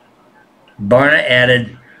 Barna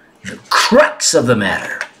added, the crux of the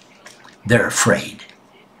matter, they're afraid.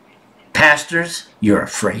 Pastors, you're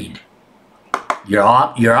afraid. You're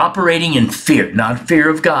operating in fear, not fear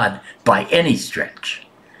of God by any stretch.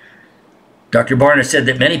 Dr. Barna said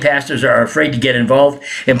that many pastors are afraid to get involved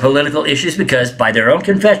in political issues because, by their own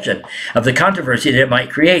confession, of the controversy that it might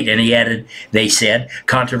create. And he added, they said,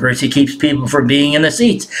 controversy keeps people from being in the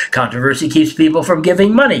seats. Controversy keeps people from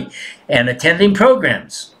giving money and attending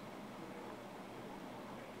programs.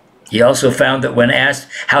 He also found that when asked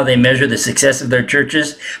how they measure the success of their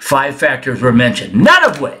churches, 5 factors were mentioned, none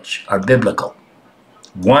of which are biblical.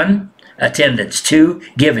 1, attendance. 2,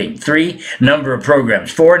 giving. 3, number of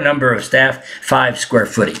programs. 4, number of staff. 5, square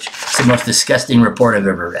footage. It's the most disgusting report I've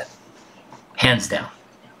ever read. Hands down.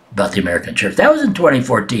 About the American church. That was in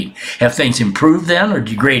 2014. Have things improved then or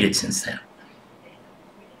degraded since then?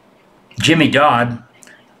 Jimmy Dodd,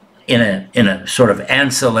 in a sort of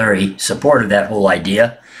ancillary support of that whole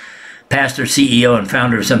idea, pastor, CEO, and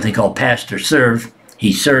founder of something called Pastor Serve.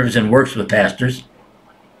 He serves and works with pastors.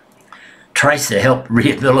 Tries to help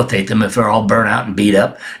rehabilitate them if they're all burnt out and beat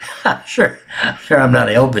up. Sure I'm not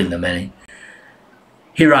helping them any.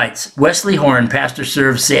 He writes, Wesley Horn, Pastor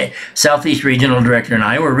Serve Southeast Regional Director, and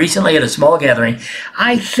I were recently at a small gathering.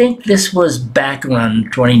 I think this was back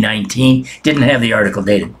around 2019. Didn't have the article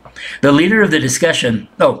dated. The leader of the discussion,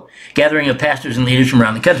 gathering of pastors and leaders from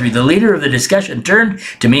around the country, the leader of the discussion turned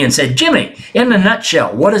to me and said, Jimmy, in a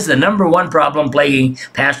nutshell, what is the #1 problem plaguing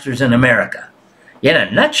pastors in America? In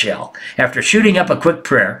a nutshell, after shooting up a quick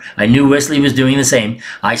prayer, I knew Wesley was doing the same.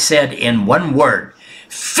 I said in one word,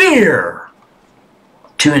 fear.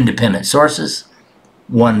 2 independent sources,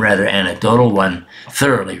 one rather anecdotal, one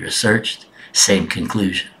thoroughly researched, same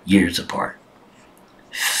conclusion, years apart.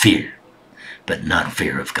 Fear, but not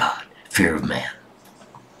fear of God, fear of man.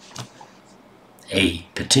 A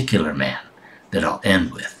particular man that I'll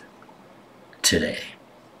end with today.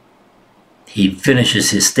 He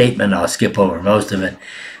finishes his statement, I'll skip over most of it.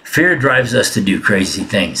 Fear drives us to do crazy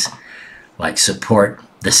things, like support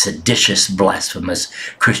the seditious, blasphemous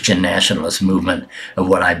Christian nationalist movement of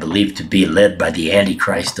what I believe to be led by the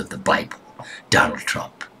Antichrist of the Bible, Donald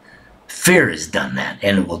Trump. Fear has done that,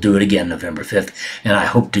 and it will do it again November 5th, and I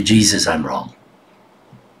hope to Jesus I'm wrong.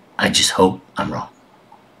 I just hope I'm wrong.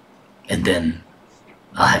 And then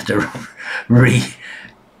I'll have to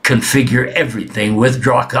reconfigure everything,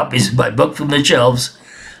 withdraw copies of my book from the shelves.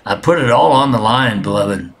 I put it all on the line,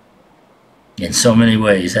 beloved. In so many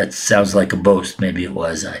ways. That sounds like a boast. Maybe it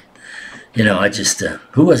was.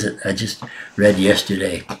 Who was it? I just read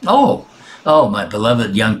yesterday. Oh, my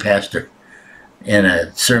beloved young pastor in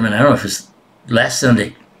a sermon. I don't know if it was last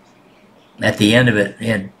Sunday. At the end of it, he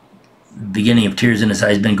had the beginning of tears in his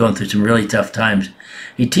eyes, been going through some really tough times.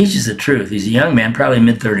 He teaches the truth. He's a young man, probably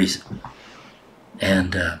mid-30s.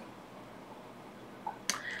 And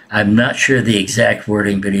I'm not sure the exact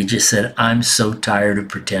wording, but he just said, I'm so tired of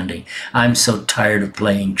pretending. I'm so tired of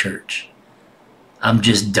playing church. I'm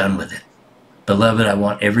just done with it. Beloved, I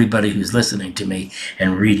want everybody who's listening to me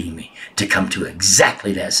and reading me to come to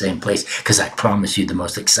exactly that same place, because I promise you the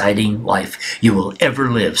most exciting life you will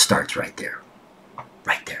ever live starts right there.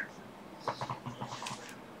 Right there.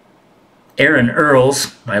 Aaron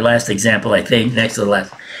Earls, my last example, I think, next to the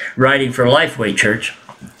last, writing for Lifeway Church,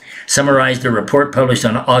 summarized a report published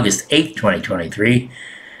on August 8, 2023,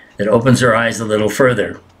 that opens our eyes a little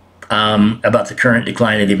further about the current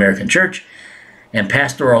decline of the American church and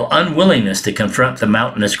pastoral unwillingness to confront the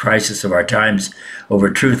mountainous crisis of our times over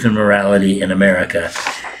truth and morality in America.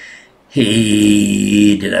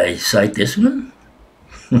 Did I cite this one?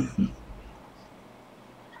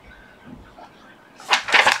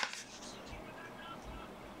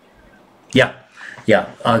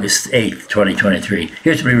 Yeah, August 8th, 2023.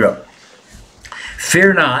 Here's what he wrote.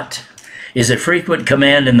 Fear not is a frequent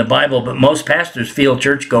command in the Bible, but most pastors feel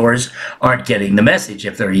churchgoers aren't getting the message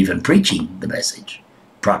if they're even preaching the message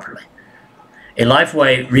properly. A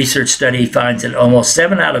Lifeway research study finds that almost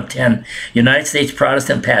 7 out of 10 United States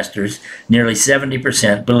Protestant pastors, nearly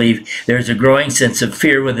 70%, believe there is a growing sense of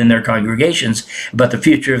fear within their congregations about the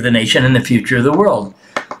future of the nation and the future of the world.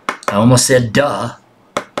 I almost said duh.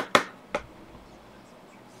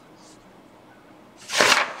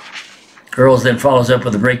 Earls then follows up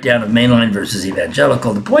with a breakdown of mainline versus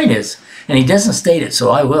evangelical. The point is, and he doesn't state it, so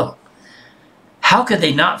I will. How could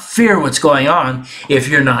they not fear what's going on if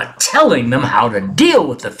you're not telling them how to deal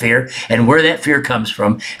with the fear and where that fear comes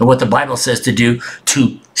from and what the Bible says to do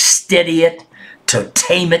to steady it, to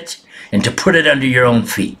tame it, and to put it under your own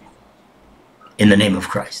feet in the name of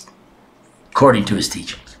Christ, according to his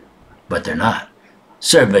teachings. But they're not.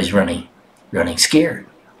 So everybody's running scared.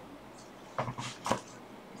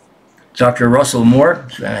 Dr. Russell Moore,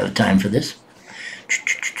 I don't have time for this.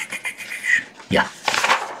 Yeah,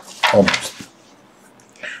 almost.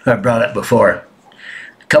 I brought up before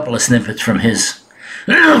a couple of snippets from his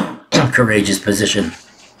courageous position.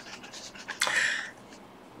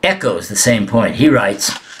 Echoes the same point. He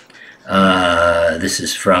writes, this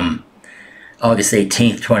is from August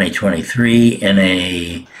 18th, 2023, in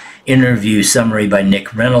a interview summary by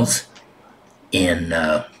Nick Reynolds in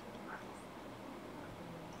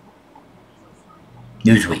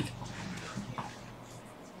Newsweek.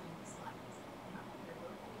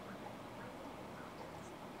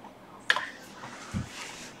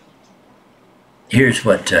 Here's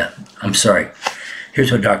what,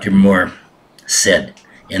 here's what Dr. Moore said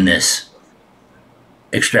in this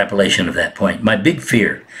extrapolation of that point. My big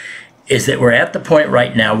fear is that we're at the point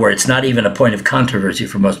right now where it's not even a point of controversy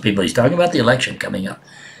for most people. He's talking about the election coming up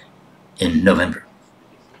in November.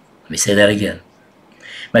 Let me say that again.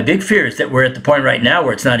 My big fear is that we're at the point right now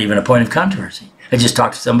where it's not even a point of controversy. I just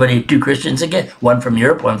talked to somebody, 2 Christians again, one from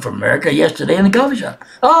Europe, one from America, yesterday in the coffee shop.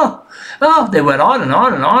 Oh, they went on and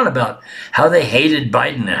on and on about how they hated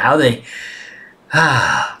Biden and how they,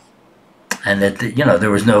 and that there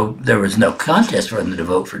was no contest for them to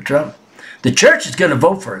vote for Trump. The church is going to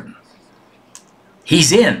vote for him.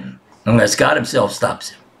 He's in, unless God himself stops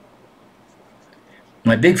him.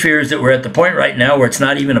 My big fear is that we're at the point right now where it's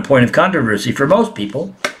not even a point of controversy for most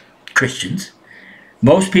people, Christians.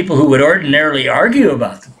 Most people who would ordinarily argue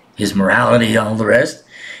about his morality and all the rest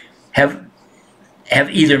have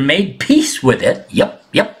either made peace with it, yep,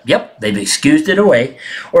 they've excused it away,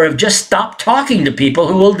 or have just stopped talking to people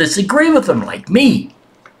who will disagree with them, like me.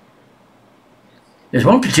 There's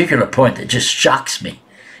one particular point that just shocks me.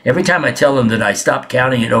 Every time I tell them that I stopped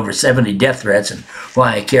counting at over 70 death threats and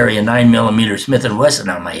why I carry a 9mm Smith & Wesson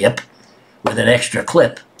on my hip with an extra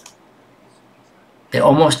clip, they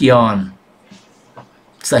almost yawn.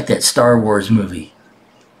 It's like that Star Wars movie.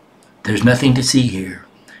 There's nothing to see here.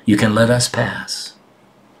 You can let us pass.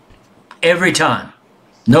 Every time.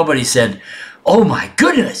 Nobody said, oh my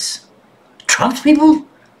goodness, Trump's people?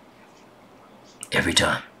 Every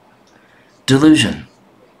time. Delusion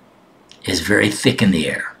is very thick in the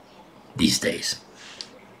air these days.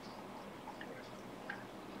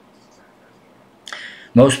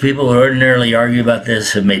 Most people who ordinarily argue about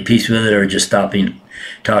this have made peace with it or just stopping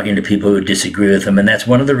talking to people who disagree with them. And that's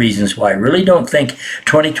one of the reasons why I really don't think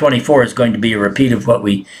 2024 is going to be a repeat of what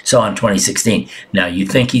we saw in 2016. Now, you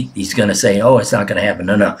think he's going to say, oh, it's not going to happen.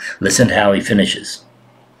 No. Listen to how he finishes.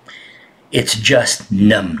 It's just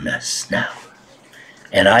numbness now.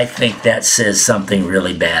 And I think that says something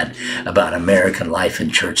really bad about American life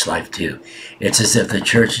and church life too. It's as if the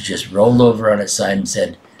church just rolled over on its side and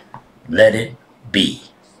said, let it be.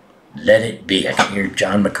 Let it be. I can hear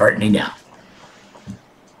John McCartney now.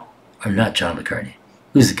 Or not John McCartney.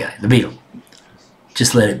 Who's the guy? The Beatle.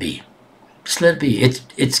 Just let it be. Just let it be.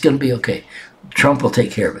 It's going to be okay. Trump will take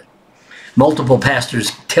care of it. Multiple pastors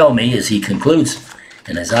tell me, as he concludes,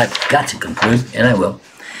 and as I've got to conclude, and I will,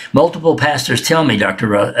 multiple pastors tell me,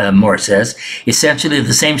 Dr. Moore says, essentially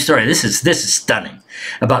the same story. This is stunning.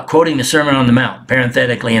 About quoting the Sermon on the Mount,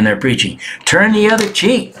 parenthetically in their preaching. Turn the other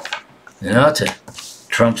cheek. To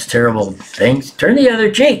Trump's terrible things. Turn the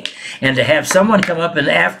other cheek. And to have someone come up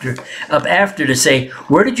after to say,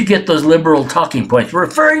 where did you get those liberal talking points?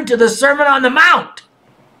 Referring to the Sermon on the Mount.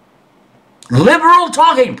 Liberal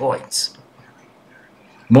talking points.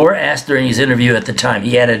 Moore asked during his interview at the time,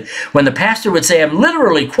 he added, when the pastor would say, I'm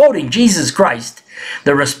literally quoting Jesus Christ,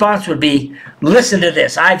 the response would be, listen to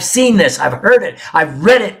this. I've seen this. I've heard it. I've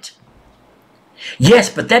read it. Yes,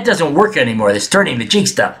 but that doesn't work anymore. This turning the cheek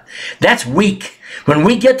stuff. That's weak. When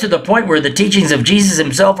we get to the point where the teachings of Jesus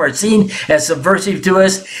himself are seen as subversive to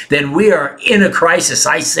us, then we are in a crisis.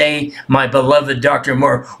 I say, my beloved Dr.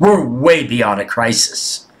 Moore, we're way beyond a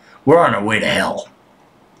crisis. We're on our way to hell.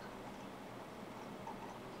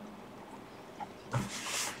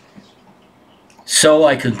 So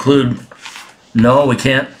I conclude, no, we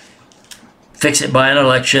can't fix it by an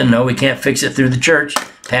election. No, we can't fix it through the church.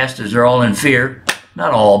 Pastors are all in fear.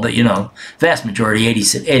 Not all, but you know, vast majority,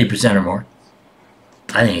 80% or more.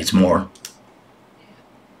 I think it's more.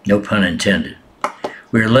 No pun intended.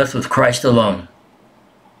 We are left with Christ alone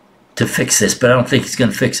to fix this, but I don't think he's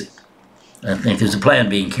going to fix it. I think there's a plan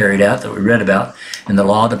being carried out that we read about in the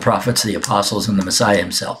law, the prophets, the apostles, and the Messiah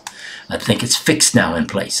himself. I think it's fixed now in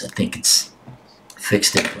place. I think it's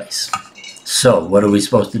fixed in place. So, what are we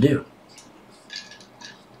supposed to do?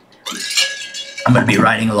 I'm going to be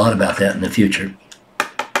writing a lot about that in the future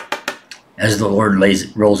as the Lord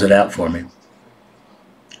rolls it out for me.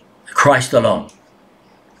 Christ alone.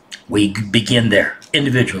 We begin there,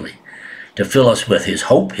 individually, to fill us with his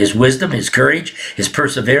hope, his wisdom, his courage, his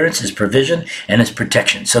perseverance, his provision, and his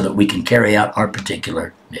protection so that we can carry out our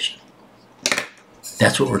particular mission.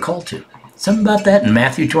 That's what we're called to. Something about that in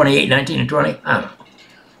Matthew 28, 19 and 20? I don't know.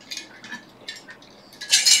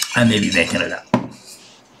 I may be making it up.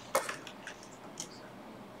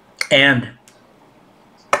 And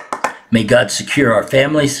may God secure our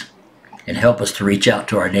families and help us to reach out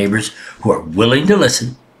to our neighbors who are willing to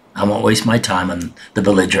listen. I won't waste my time on the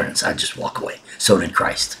belligerents. I just walk away. So did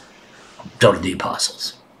Christ. So did the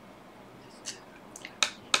apostles.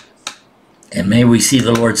 And may we see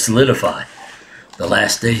the Lord solidify the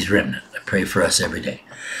last days remnant. I pray for us every day.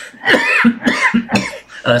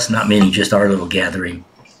 Us, not meaning just our little gathering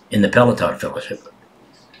in the Peloton Fellowship.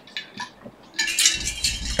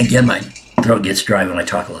 Again, my throat gets dry when I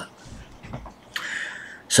talk a lot.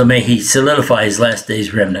 So may he solidify his last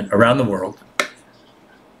days remnant around the world.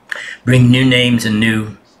 Bring new names and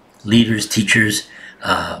new leaders, teachers,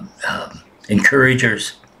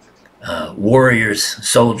 encouragers, warriors,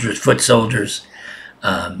 soldiers, foot soldiers,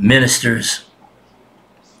 ministers,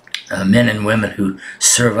 men and women who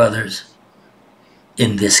serve others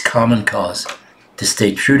in this common cause to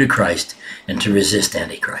stay true to Christ and to resist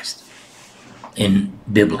Antichrist in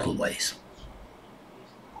biblical ways.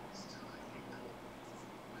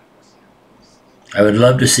 I would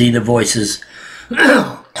love to see the voices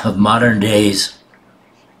of modern day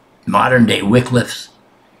Wycliffes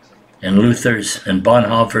and Luthers and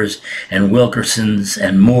Bonhoeffers and Wilkersons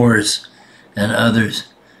and Moores and others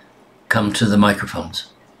come to the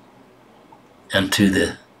microphones and to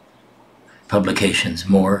the publications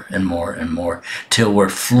more and more and more till we're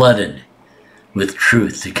flooded with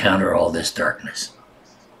truth to counter all this darkness.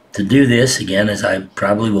 To do this, again, as I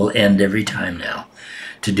probably will end every time now,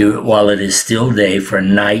 to do it while it is still day, for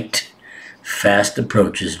night fast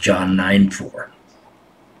approaches, John 9:4,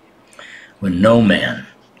 when no man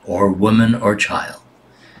or woman or child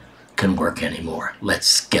can work anymore.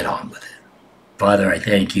 Let's get on with it. Father, I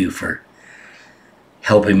thank you for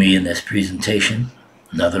helping me in this presentation.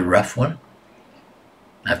 Another rough one.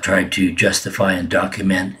 I've tried to justify and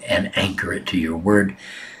document and anchor it to your word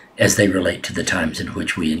as they relate to the times in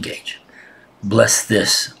which we engage. Bless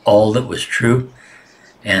this, all that was true,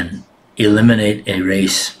 and eliminate,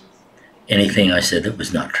 erase anything I said that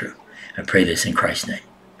was not true. I pray this in Christ's name.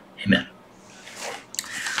 Amen.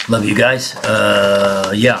 Love you guys.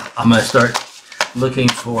 Yeah, I'm going to start looking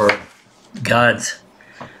for God's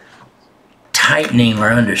tightening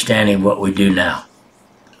our understanding of what we do now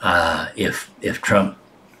if Trump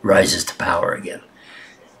rises to power again.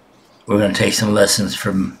 We're going to take some lessons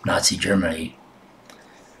from Nazi Germany,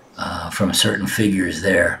 from certain figures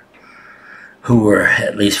there who were,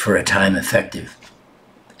 at least for a time, effective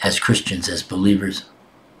as Christians, as believers,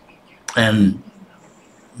 and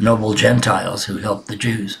noble Gentiles who helped the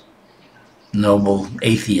Jews, noble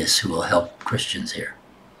atheists who will help Christians here.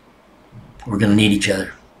 We're going to need each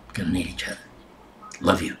other. We're going to need each other.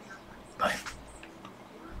 Love you.